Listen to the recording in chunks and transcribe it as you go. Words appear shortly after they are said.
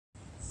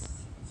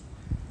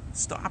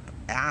Stop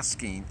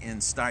asking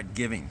and start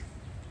giving.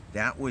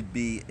 That would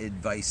be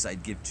advice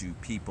I'd give to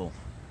people,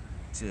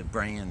 to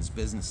brands,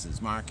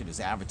 businesses, marketers,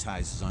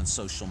 advertisers on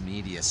social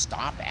media.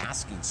 Stop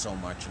asking so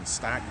much and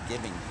start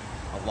giving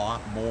a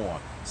lot more.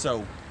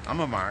 So I'm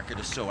a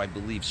marketer, so I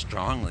believe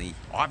strongly,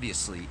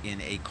 obviously,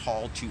 in a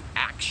call to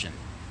action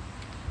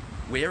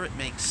where it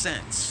makes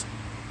sense,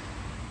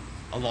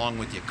 along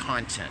with your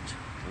content,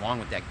 along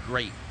with that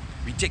great,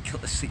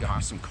 ridiculously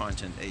awesome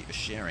content that you're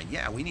sharing.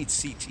 Yeah, we need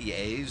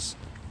CTAs,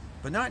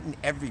 but not in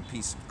every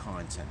piece of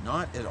content,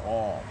 not at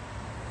all.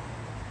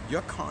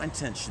 Your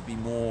content should be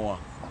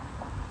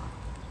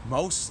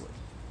mostly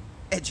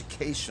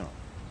educational,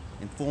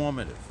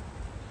 informative,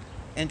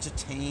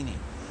 entertaining,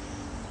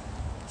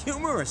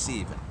 humorous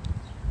even.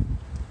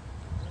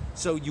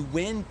 So you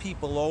win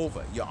people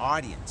over, your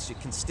audience, your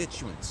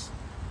constituents.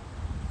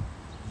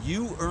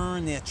 You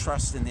earn their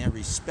trust and their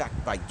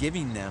respect by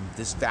giving them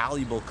this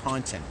valuable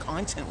content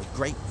with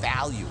great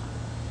value.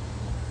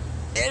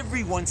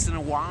 Every once in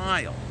a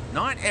while,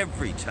 not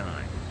every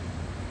time.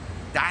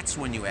 That's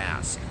when you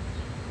ask.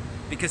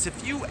 Because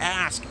if you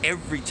ask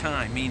every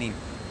time, meaning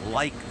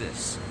like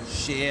this,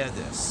 share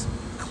this,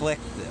 click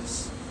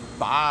this,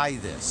 buy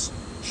this,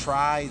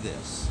 try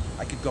this,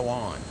 I could go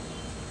on.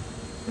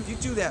 If you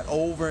do that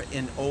over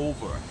and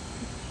over,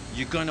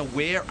 you're going to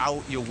wear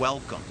out your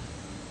welcome.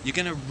 You're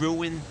going to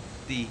ruin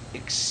the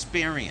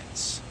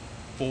experience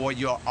for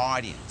your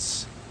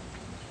audience.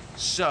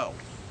 So,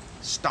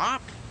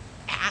 stop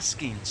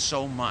asking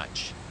so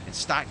much and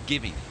start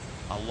giving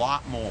a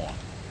lot more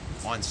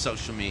on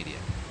social media.